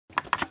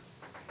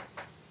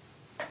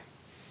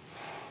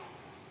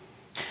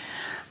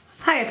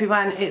Hi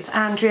everyone, it's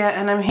Andrea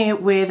and I'm here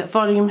with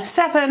volume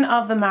 7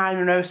 of the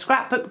Marilyn Monroe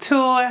Scrapbook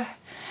Tour.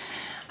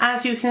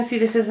 As you can see,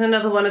 this is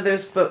another one of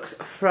those books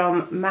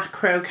from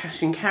Macro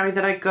Cash and Carry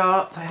that I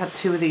got. I had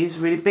two of these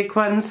really big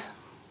ones.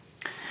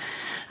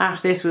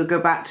 After this we'll go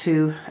back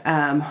to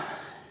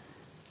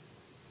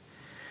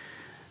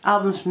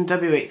albums from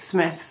W.H.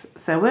 Smith's.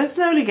 So we're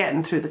slowly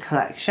getting through the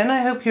collection.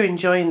 I hope you're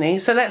enjoying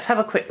these. So let's have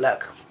a quick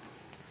look.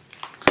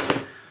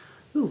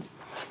 Ooh.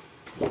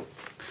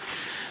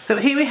 So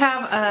here we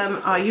have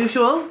our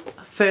usual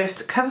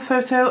first cover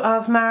photo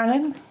of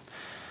Marilyn.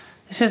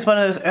 This is one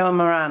of those Earl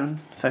Moran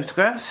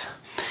photographs.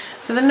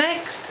 So the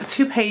next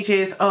two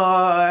pages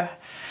are,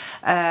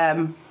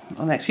 well,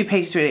 the next few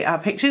pages really are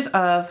pictures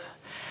of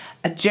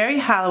Jerry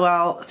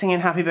Halliwell singing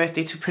Happy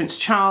Birthday to Prince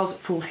Charles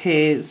for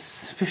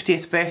his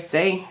 50th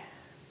birthday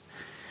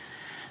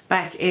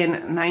back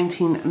in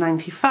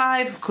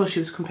 1995. Of course she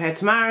was compared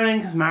to Marilyn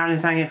because Marilyn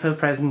sang it for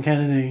President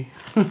Kennedy.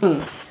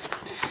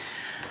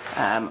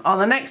 On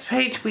the next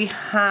page we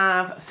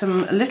have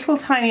some little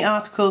tiny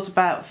articles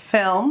about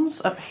films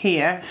up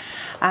here,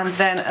 and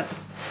then at the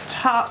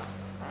top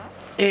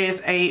is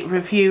a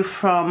review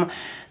from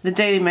the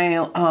Daily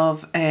Mail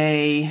of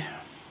a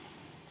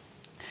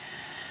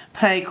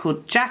play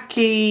called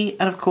Jackie,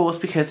 and of course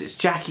because it's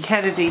Jackie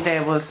Kennedy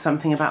there was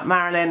something about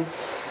Marilyn.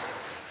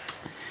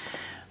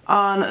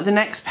 On the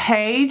next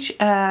page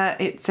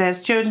it says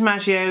Joe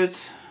DiMaggio's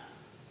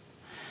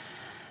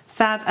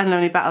Sad and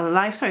Lonely Battle of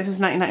Life. Sorry, this is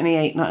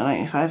 1998, not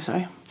 1995,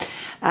 sorry.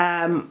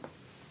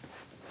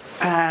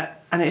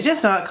 And it's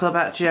just an article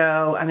about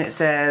Joe, and it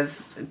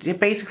says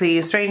basically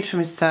estranged from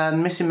his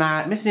son, missing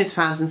his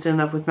fans and still in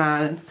love with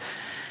Marilyn.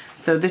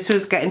 So this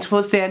was getting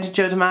towards the end of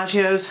Joe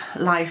DiMaggio's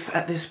life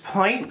at this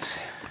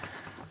point.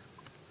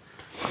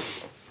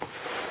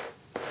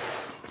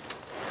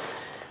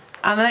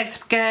 And the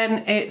next,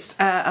 again, it's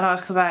an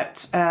article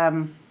about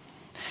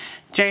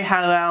Jerry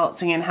Halliwell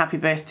singing Happy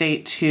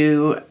Birthday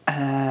to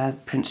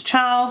Prince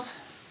Charles.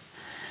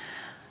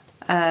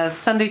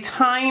 Sunday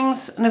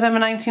Times, November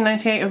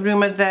 1998, a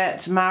rumour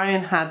that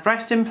Marilyn had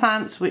breast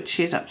implants, which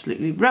is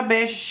absolutely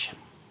rubbish.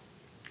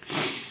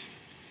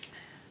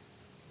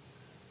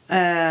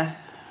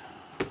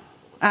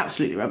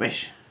 Absolutely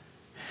rubbish.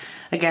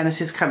 Again,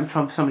 this is coming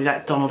from somebody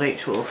like Donald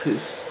H. Wolfe,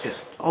 who's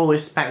just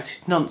always spouted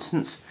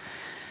nonsense.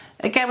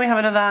 Again, we have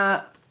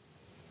another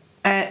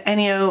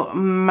Ennio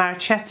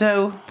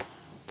Marchetto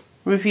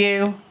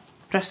review,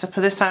 dressed up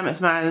for this time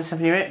as Marilyn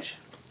Stephanie Rich.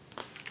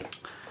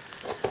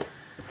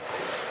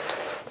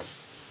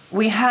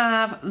 We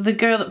have the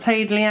girl that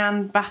played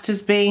Leanne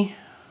Battersby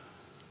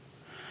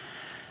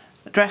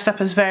dressed up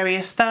as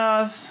various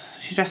stars.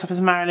 She's dressed up as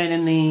Marilyn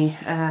in the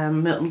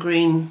Milton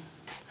Green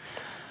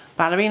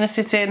ballerina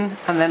sit-in,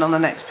 and then on the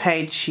next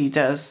page she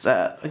does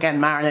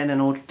again Marilyn,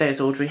 and there's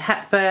Audrey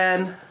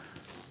Hepburn.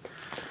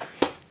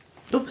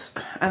 Oops.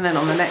 And then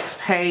on the next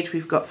page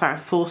we've got Farrah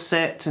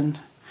Fawcett and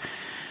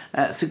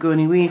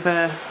Sigourney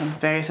Weaver and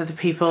various other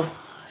people.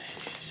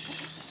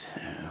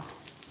 So.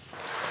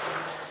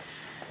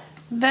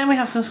 Then we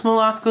have some small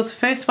articles. The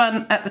first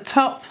one at the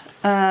top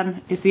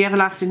is The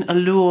Everlasting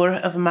Allure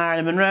of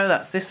Marilyn Monroe.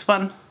 That's this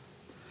one.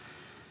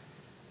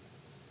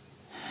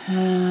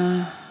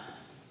 And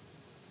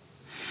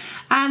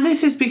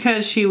this is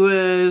because she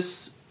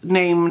was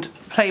named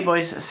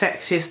Playboy's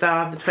sexiest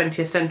star of the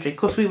 20th century. Of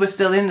course, we were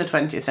still in the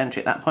 20th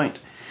century at that point.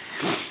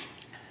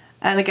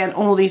 And again,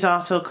 all these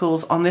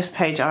articles on this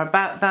page are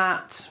about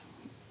that.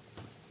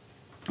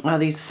 These are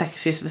the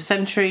sexiest of the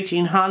century.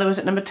 Jean Harlow was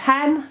at number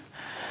 10.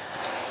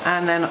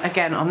 And then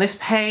again on this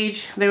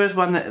page, there was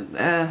one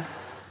that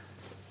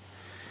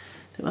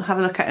we'll have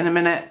a look at in a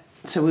minute.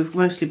 So we've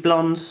mostly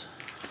blondes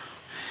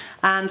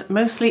and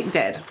mostly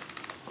dead.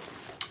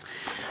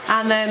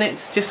 And then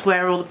it's just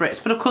where all the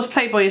Brits. But of course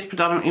Playboy is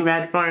predominantly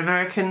read by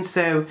Americans,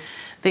 so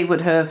they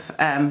would have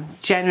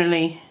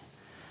generally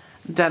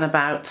done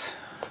about,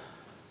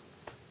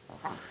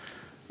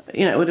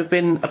 you know, it would have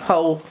been a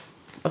poll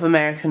of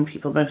American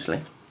people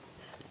mostly.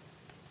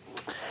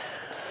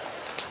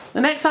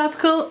 The next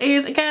article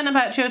is again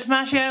about Joe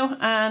DiMaggio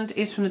and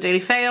is from the Daily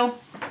Fail.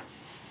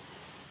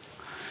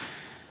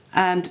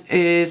 And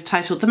is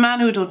titled The Man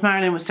Who Adored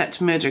Marilyn Was Set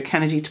to Murder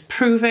Kennedy to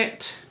Prove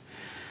It.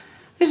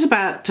 This is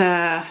about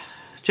Joe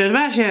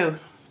DiMaggio,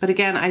 but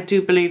again I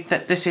do believe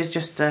that this is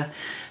just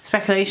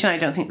speculation. I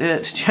don't think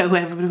that Joe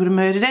ever would have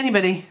murdered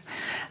anybody.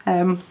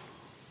 So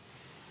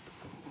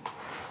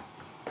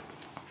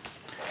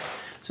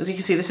as you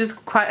can see, this is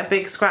quite a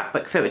big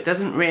scrapbook, so it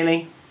doesn't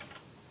really,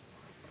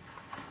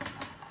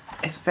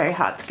 it's very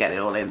hard to get it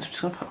all in. So I'm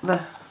just going to put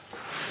the,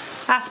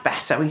 that's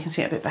better, we can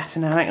see it a bit better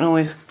now. I can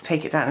always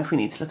take it down if we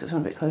need to look at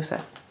something a bit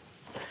closer.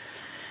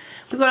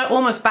 We've got an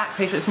almost back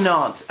page, but it's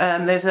not.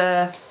 There's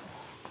a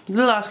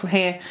little article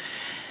here,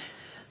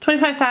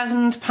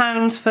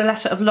 £25,000 for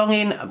Letter of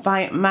Longing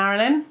by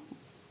Marilyn.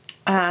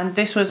 And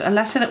this was a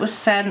letter that was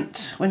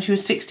sent when she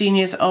was 16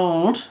 years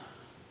old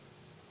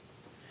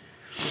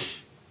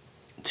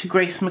to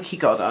Grace McKee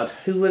Goddard,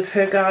 who was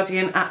her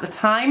guardian at the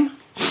time.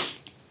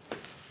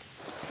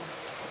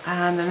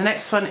 And then the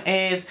next one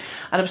is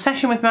An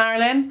obsession with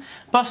Marilyn.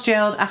 Boss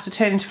jailed after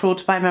turning to fraud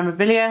to buy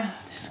memorabilia.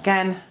 This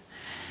again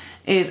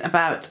is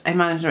about a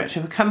managing director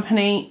of a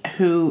company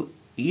who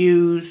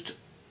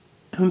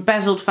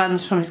embezzled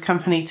funds from his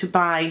company to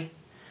buy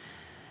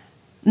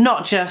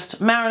not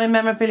just Marilyn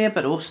memorabilia,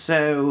 but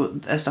also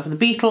stuff of the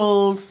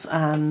Beatles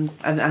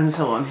and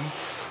so on.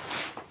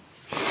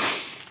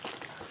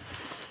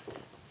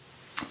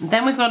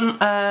 Then we've got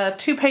a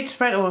 2-page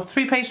spread, or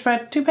 3-page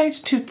spread,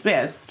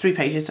 3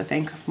 pages I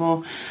think,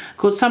 more,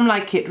 called Some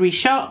Like It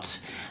Reshot,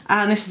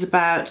 and this is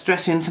about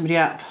dressing somebody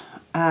up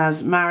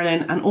as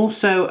Marilyn, and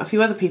also a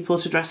few other people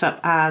to dress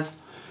up as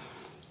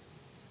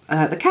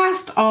the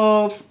cast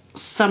of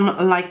Some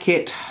Like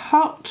It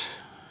Hot.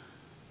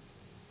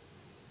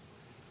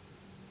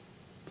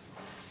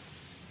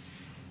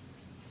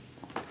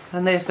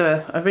 And there's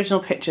the original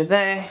picture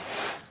there,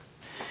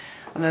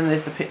 and then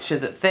there's the picture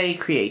that they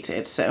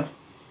created. So,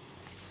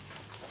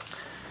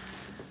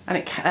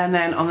 and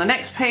then on the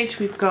next page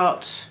we've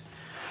got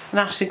the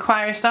National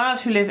Enquirer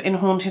stars who live in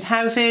haunted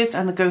houses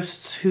and the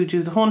ghosts who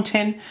do the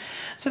haunting.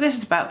 So this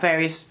is about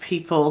various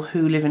people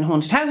who live in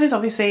haunted houses,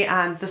 obviously,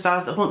 and the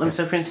stars that haunt them.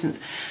 So for instance,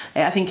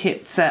 I think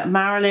it's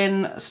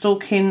Marilyn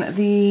stalking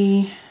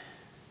the,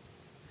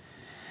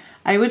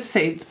 I would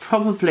say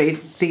probably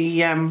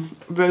the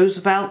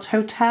Roosevelt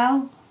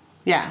Hotel.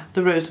 Yeah,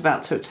 the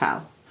Roosevelt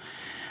Hotel,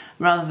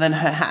 rather than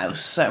her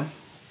house. So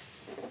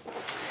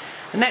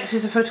the next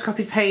is a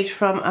photocopied page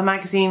from a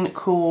magazine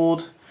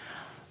called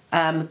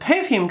the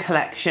Perfume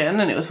Collection,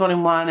 and it was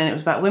volume 1, and it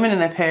was about women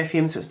and their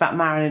perfumes. So it's about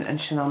Marilyn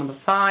and Chanel No.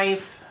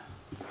 5.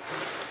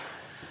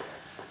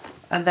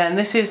 And then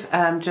this is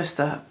just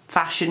a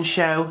fashion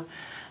show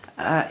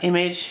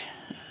image.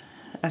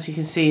 As you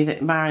can see,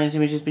 that Marilyn's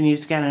image has been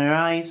used again in her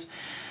eyes.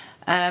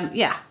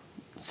 Yeah,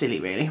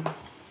 silly really.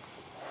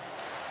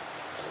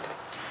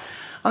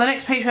 On the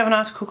next page we have an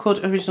article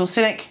called Original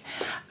Cynic,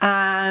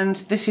 and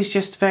this is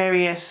just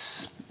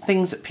various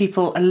things that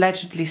people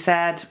allegedly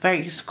said,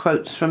 various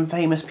quotes from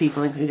famous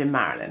people including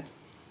Marilyn.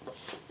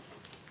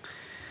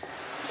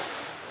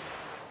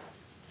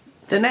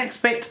 The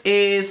next bit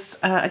is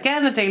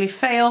again the Daily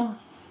Fail.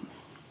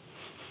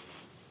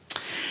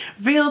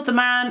 Revealed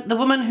the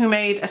woman who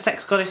made a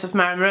sex goddess of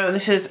Marilyn Monroe.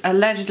 This is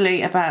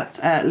allegedly about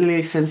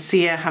Lily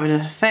Sincere having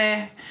an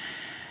affair.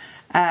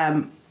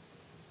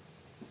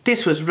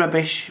 This was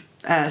rubbish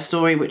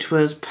story which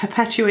was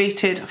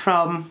perpetuated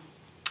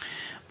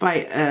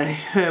by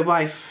her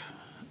wife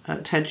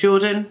Ted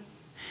Jordan.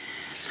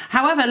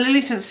 However,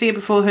 Lily Sincere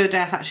before her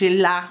death actually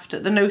laughed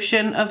at the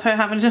notion of her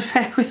having an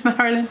affair with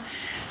Marilyn.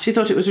 She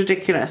thought it was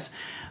ridiculous,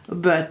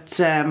 but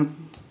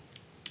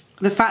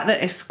the fact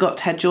that it's got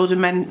Ted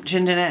Jordan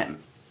mentioned in it,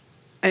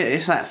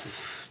 it's like,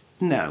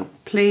 no,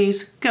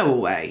 please go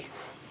away.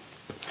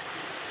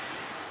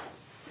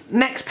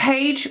 Next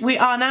page, we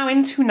are now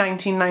into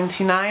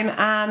 1999,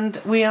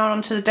 and we are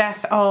on to the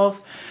death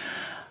of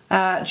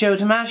Joe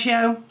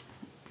DiMaggio.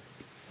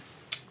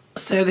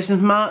 So this is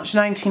March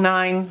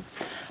 99,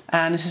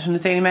 and this is from the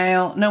Daily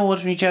Mail. No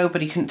ordinary Joe,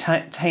 but he couldn't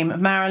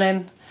tame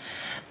Marilyn.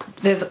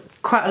 There's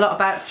quite a lot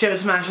about Joe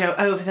DiMaggio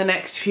over the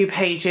next few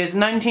pages.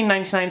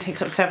 1999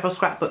 takes up several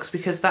scrapbooks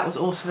because that was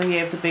also the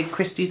year of the big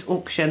Christie's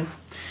auction.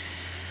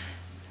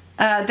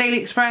 Daily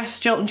Express,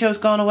 Jolton Joe's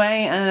gone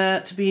away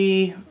to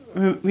be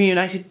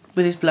reunited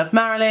with his beloved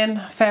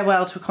Marilyn.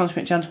 Farewell to a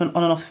consummate gentleman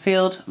on and off the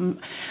field. And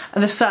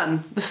the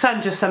Sun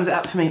just sums it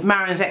up for me.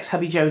 Marilyn's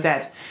ex-hubby Joe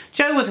dead.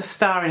 Joe was a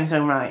star in his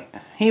own right.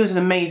 He was an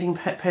amazing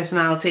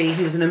personality.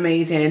 He was an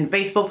amazing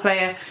baseball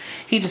player.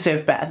 He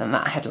deserved better than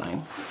that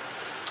headline.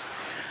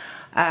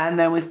 And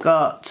then we've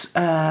got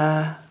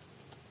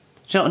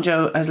Jolton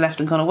Joe has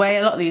left and gone away.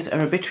 A lot of these are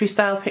obituary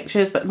style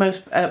pictures, but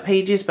most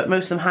pages, but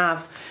most of them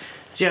have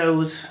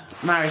Joe's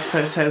marriage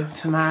photo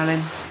to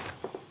Marilyn.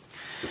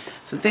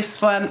 So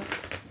this one,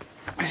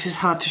 this is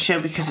hard to show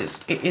because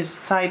it is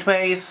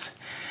sideways.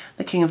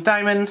 The King of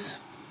Diamonds.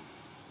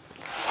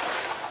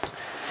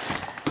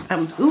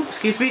 Ooh,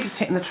 excuse me, just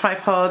hitting the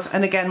tripod.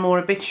 And again, more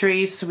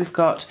obituaries. So we've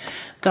got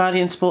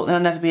Guardian Sport,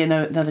 There'll Never Be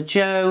Another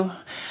Joe.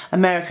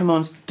 America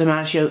mourns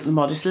DiMaggio, the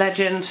modest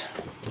legend.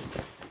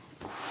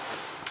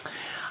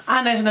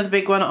 And there's another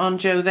big one on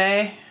Joe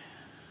there.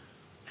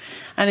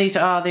 And these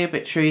are the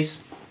obituaries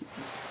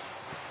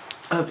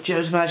of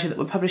Joe DiMaggio that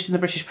were published in the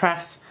British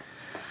press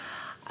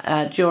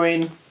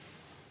during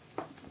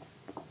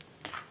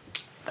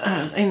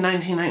in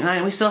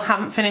 1999. We still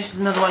haven't finished.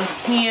 There's another one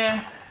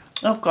here.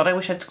 Oh god, I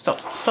wish I'd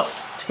stopped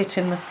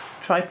hitting the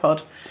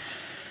tripod.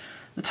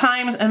 The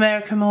Times,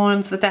 America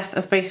mourns the death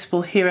of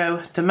baseball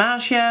hero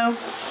DiMaggio.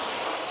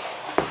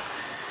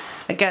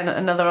 Again,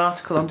 another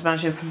article on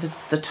DiMaggio from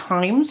the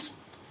Times.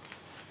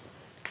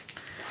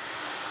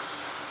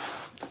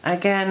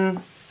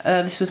 Again,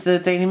 this was the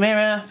Daily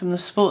Mirror from the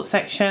sports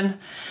section.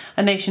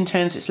 A nation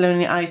turns its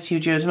lonely eyes to you,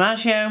 Joe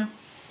DiMaggio.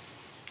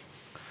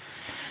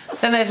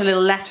 Then there's a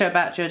little letter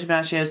about Joe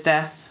DiMaggio's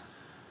death.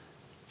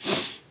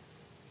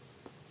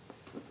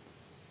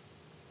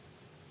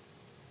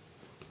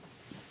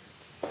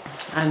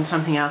 and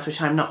something else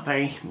which I'm not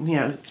very, you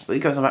know, it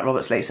goes on about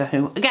Robert Slater,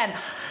 who, again,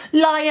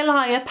 liar,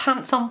 liar,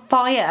 pants on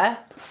fire.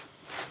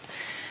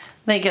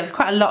 There you go, there's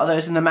quite a lot of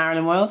those in the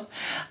Marilyn world.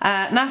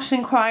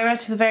 National Enquirer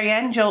to the very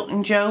end, Jolt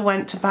and Joe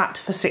went to bat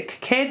for sick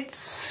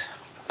kids.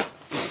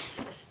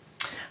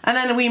 And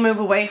then we move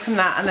away from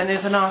that, and then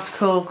there's an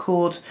article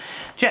called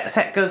Jet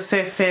Set Goes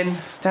Surfing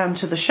Down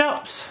to the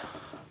Shops.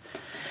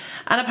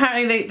 And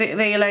apparently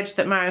they alleged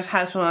that Marilyn's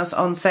house was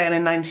on sale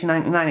in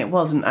 1999. It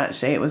wasn't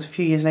actually, it was a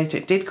few years later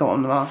it did go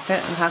on the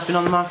market, and has been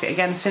on the market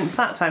again since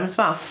that time as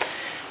well.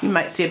 You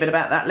might see a bit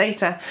about that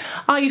later.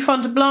 Are you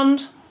fond of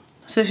blonde?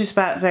 So this is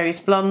about various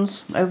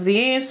blondes over the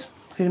years,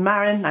 including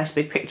Marilyn. Nice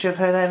big picture of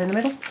her there in the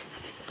middle.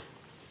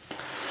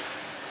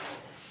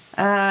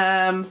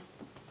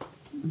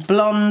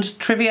 Blonde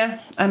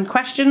trivia and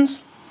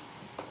questions.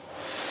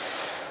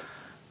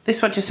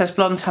 This one just says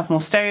blondes have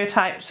more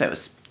stereotypes. So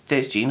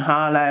there's Jean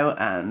Harlow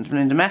and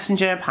Melinda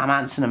Messenger, Pam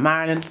Anson and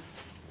Marilyn.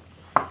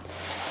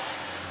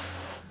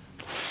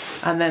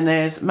 And then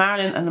there's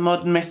Marilyn and the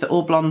modern myth that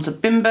all blondes are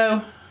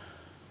bimbo.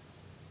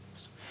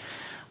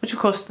 Which of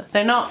course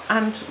they're not,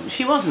 and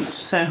she wasn't,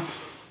 so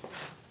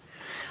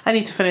I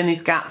need to fill in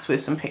these gaps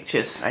with some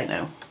pictures, I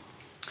know.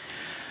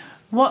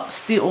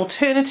 What's the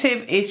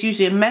alternative is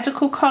usually a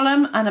medical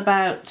column and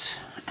about,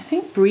 I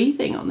think,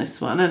 breathing on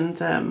this one,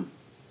 and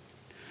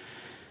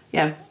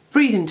yeah,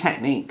 breathing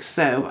techniques.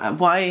 So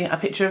why a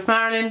picture of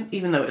Marilyn,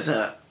 even though it's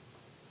a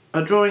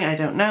drawing, I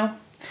don't know.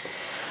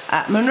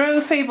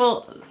 Monroe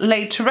fable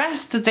laid to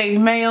rest, the Daily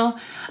Mail.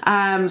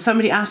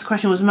 Somebody asked the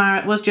question, was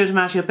Joe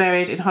DiMaggio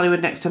buried in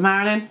Hollywood next to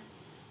Marilyn?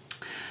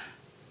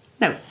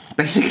 No,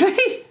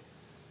 basically.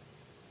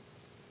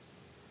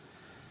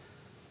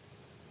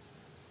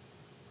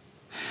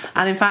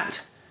 And in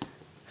fact,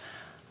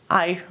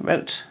 I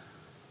wrote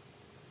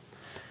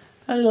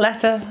a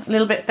letter, a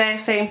little bit there,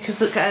 saying, because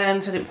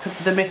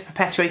the myth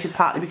perpetuated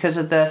partly because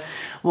of the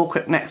war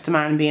crypt next to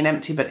Marilyn being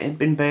empty, but it had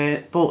been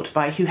bought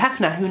by Hugh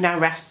Hefner, who now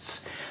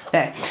rests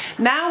there.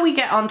 Now we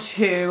get on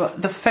to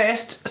the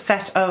first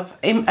set of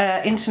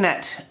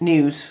internet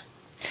news.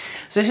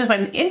 So this is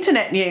when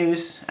internet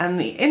news and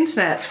the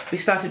internet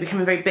started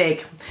becoming very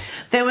big.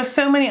 There were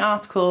so many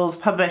articles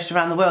published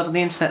around the world on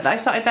the internet that I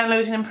started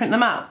downloading and printing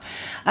them out.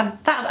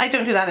 I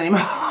don't do that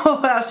anymore.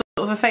 That's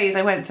sort of a phase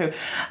I went through.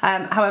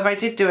 However, I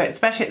did do it,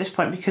 especially at this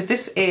point, because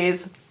this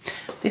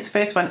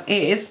first one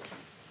is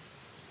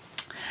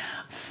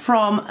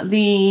from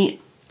the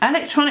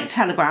Electronic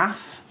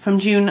Telegraph from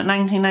June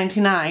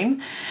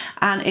 1999,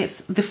 and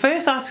it's the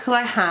first article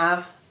I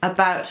have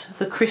about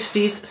the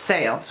Christie's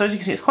sale. So as you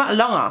can see, it's quite a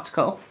long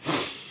article,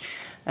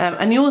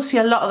 and you will see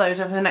a lot of those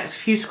over the next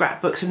few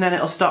scrapbooks, and then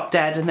it'll stop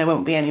dead and there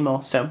won't be any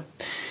more. So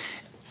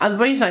and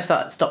the reason I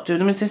stopped doing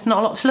them is there's not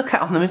a lot to look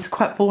at on them. It's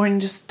quite boring,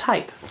 just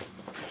type.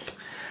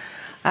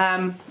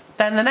 Then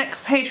the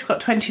next page, we've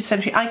got 20th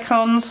century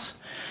icons.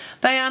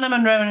 Diana,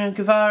 Monroe and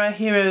Guevara,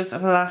 heroes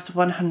of the last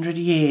 100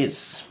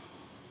 years.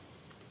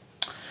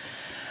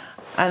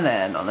 And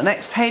then on the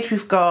next page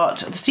we've got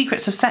the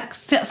secrets of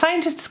sex.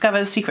 Scientists discover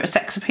the secret of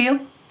sex appeal.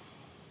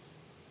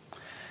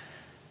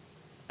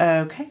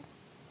 Okay.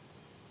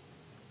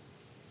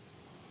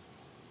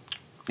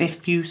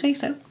 If you say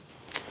so.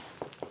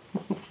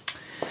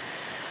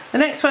 The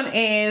next one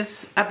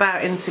is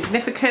about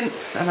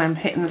insignificance, and I'm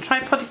hitting the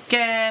tripod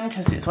again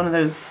because it's one of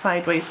those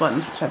sideways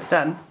ones which I've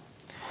done.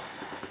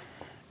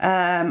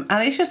 And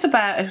it's just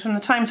about, it's from the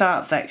Times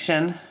Art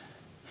section,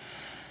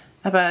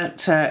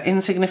 about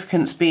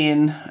insignificance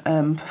being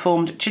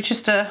performed at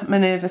Chichester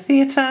Minerva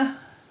Theatre.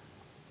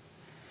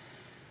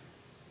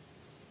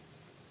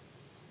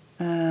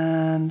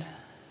 And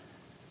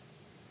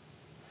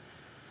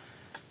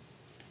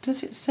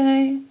does it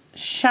say?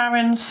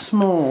 Sharon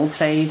Small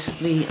played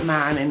the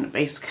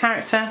Marilyn-based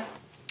character.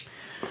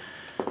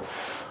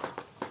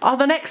 On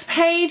the next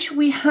page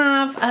we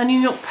have a New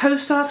York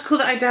Post article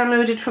that I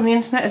downloaded from the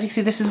internet. As you can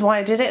see, this is why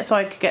I did it, so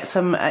I could get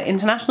some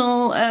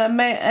international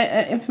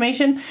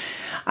information.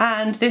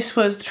 And this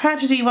was, the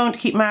tragedy won't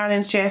keep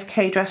Marilyn's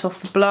JFK dress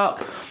off the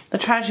block. The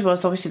tragedy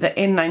was obviously that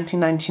in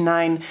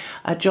 1999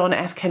 John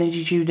F.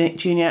 Kennedy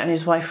Jr. and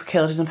his wife were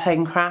killed in a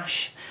plane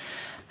crash.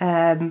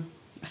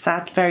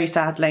 Very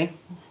sadly.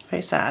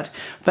 Very sad.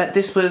 But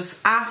this was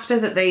after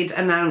that they'd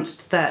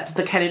announced that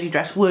the Kennedy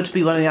dress would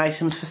be one of the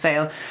items for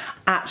sale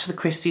at the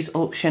Christie's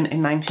auction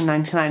in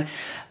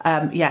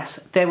 1999. Yes,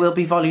 there will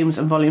be volumes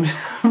and volumes,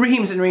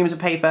 reams and reams of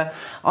paper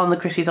on the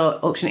Christie's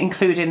auction,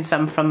 including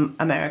some from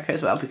America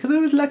as well, because I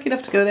was lucky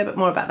enough to go there, but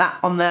more about that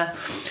on the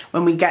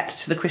when we get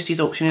to the Christie's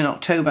auction in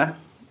October.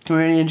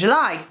 We're only in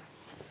July.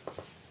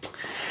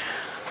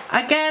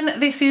 Again,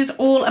 this is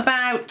all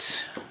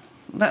about,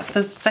 that's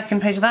the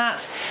second page of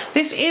that.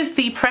 This is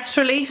the press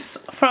release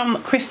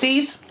from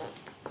Christie's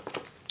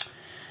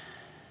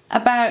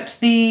about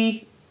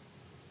the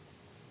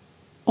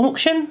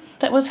auction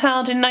that was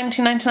held in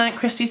 1999 at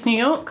Christie's, New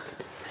York.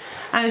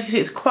 And as you can see,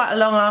 it's quite a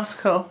long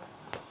article.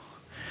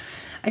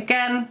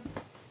 Again,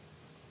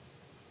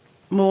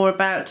 more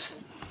about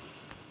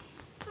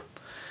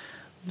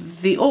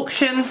the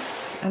auction.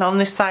 And on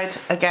this side,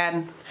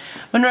 again,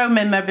 Monroe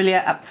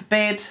memorabilia up for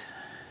bid.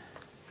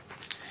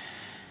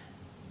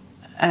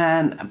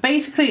 And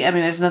basically, I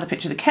mean, there's another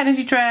picture of the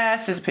Kennedy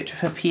dress, there's a picture of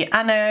her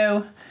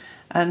piano,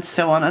 and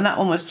so on. And that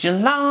one was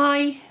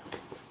July.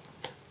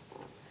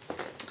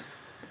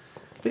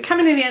 We're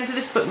coming to the end of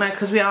this book now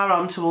because we are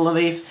on to all of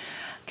these.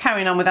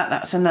 Carrying on with that,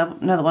 that's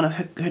another one of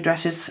her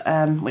dresses,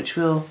 which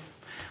we'll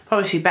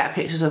probably see better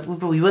pictures of.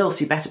 We will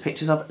see better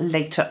pictures of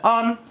later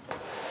on.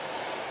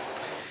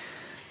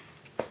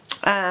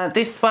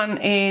 This one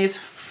is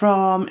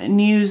from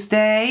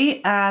Newsday,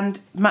 and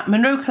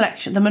Monroe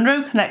Collection. The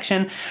Monroe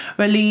Collection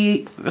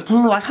really,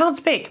 I can't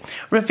speak,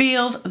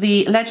 reveals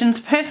the legend's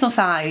personal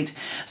side.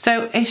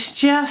 So it's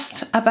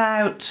just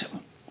about,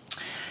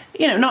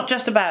 you know, not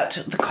just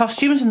about the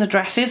costumes and the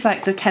dresses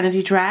like the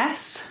Kennedy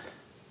dress,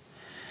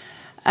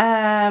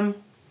 but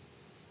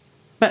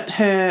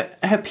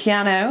her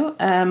piano,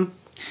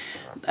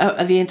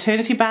 the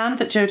Eternity band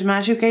that Joe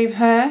DiMaggio gave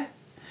her,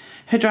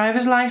 her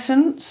driver's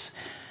license,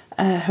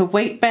 her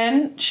weight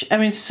bench. I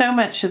mean, so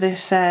much of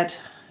this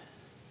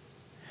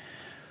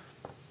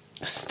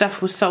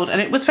stuff was sold, and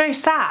it was very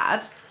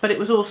sad, but it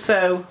was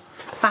also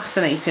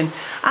fascinating.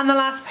 And the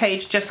last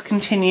page just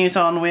continues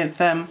on with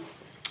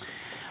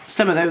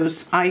some of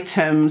those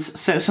items.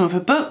 So some of her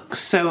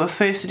books, so a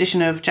first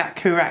edition of Jack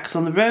Kerouac's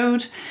On the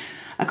Road,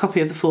 a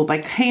copy of The Fall by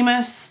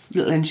Camus,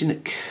 Little Engine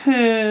That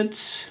Could.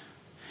 So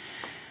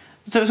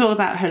it's all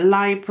about her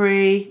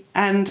library,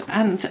 and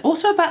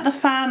also about the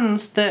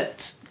fans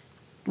that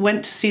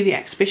went to see the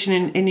exhibition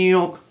in New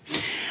York.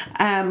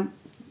 And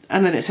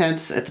then it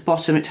says at the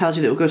bottom, it tells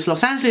you that we'll go to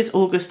Los Angeles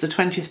August the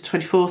 20th to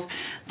 24th,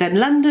 then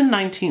London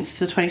 19th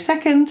to the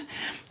 22nd,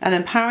 and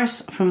then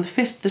Paris from the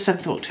 5th to the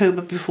 7th of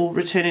October before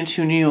returning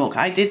to New York.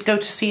 I did go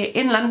to see it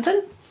in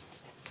London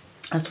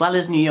as well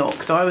as New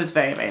York, so I was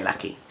very, very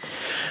lucky.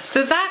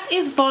 So that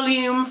is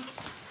volume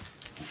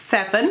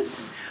 7.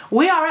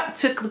 We are up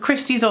to the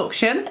Christie's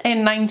auction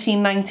in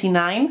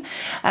 1999,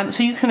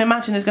 so you can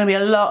imagine there's going to be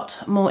a lot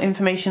more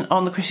information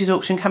on the Christie's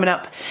auction coming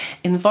up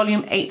in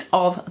volume 8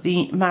 of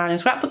the Marilyn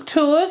Scrapbook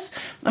tours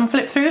and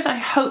flip throughs. I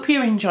hope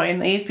you're enjoying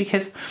these,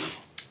 because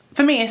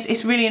for me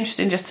it's really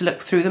interesting just to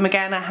look through them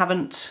again. I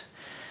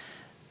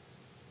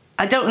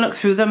don't look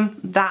through them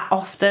that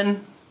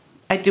often.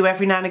 I do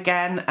every now and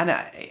again, and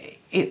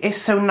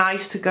it's so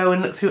nice to go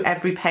and look through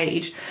every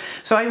page.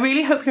 So I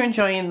really hope you're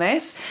enjoying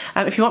this.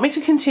 If you want me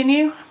to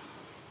continue,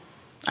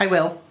 I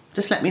will.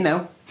 Just let me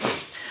know.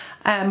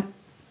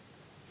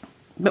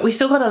 But we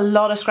still got a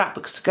lot of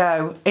scrapbooks to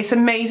go. It's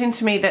amazing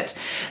to me that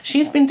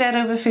she's been dead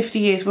over 50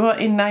 years. We were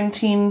in she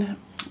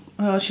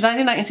died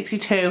in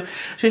 1962.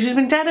 So she's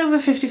been dead over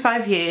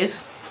 55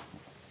 years.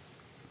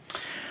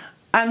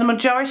 And the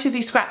majority of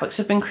these scrapbooks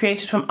have been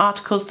created from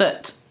articles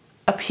that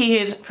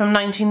appeared from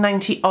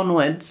 1990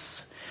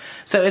 onwards.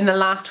 So in the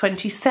last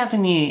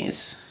 27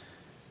 years.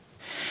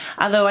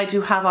 Although I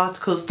do have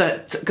articles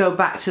that go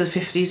back to the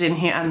 50s in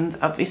here, and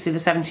obviously the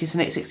 70s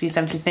and 60s, 70s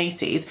and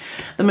 80s.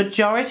 The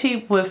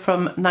majority were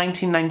from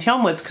 1990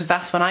 onwards, because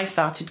that's when I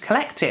started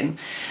collecting.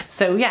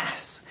 So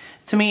yes,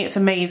 to me it's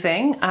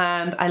amazing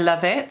and I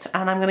love it,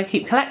 and I'm going to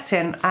keep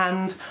collecting.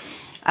 And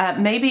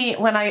maybe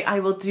when I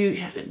will do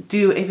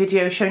a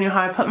video showing you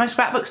how I put my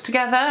scrapbooks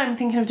together. I'm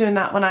thinking of doing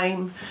that when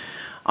I'm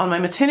on my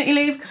maternity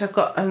leave, because I've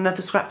got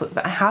another scrapbook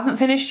that I haven't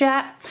finished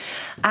yet,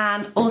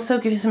 and also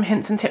give you some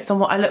hints and tips on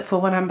what I look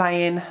for when I'm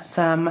buying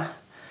some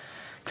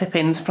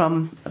clippings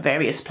from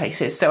various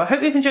places. So I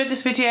hope you've enjoyed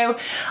this video.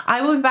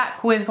 I will be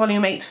back with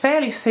volume 8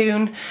 fairly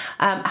soon.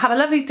 Have a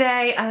lovely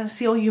day, and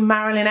see all you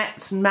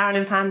Marilynettes and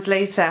Marilyn fans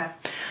later.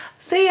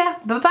 See ya,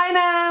 bye bye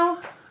now.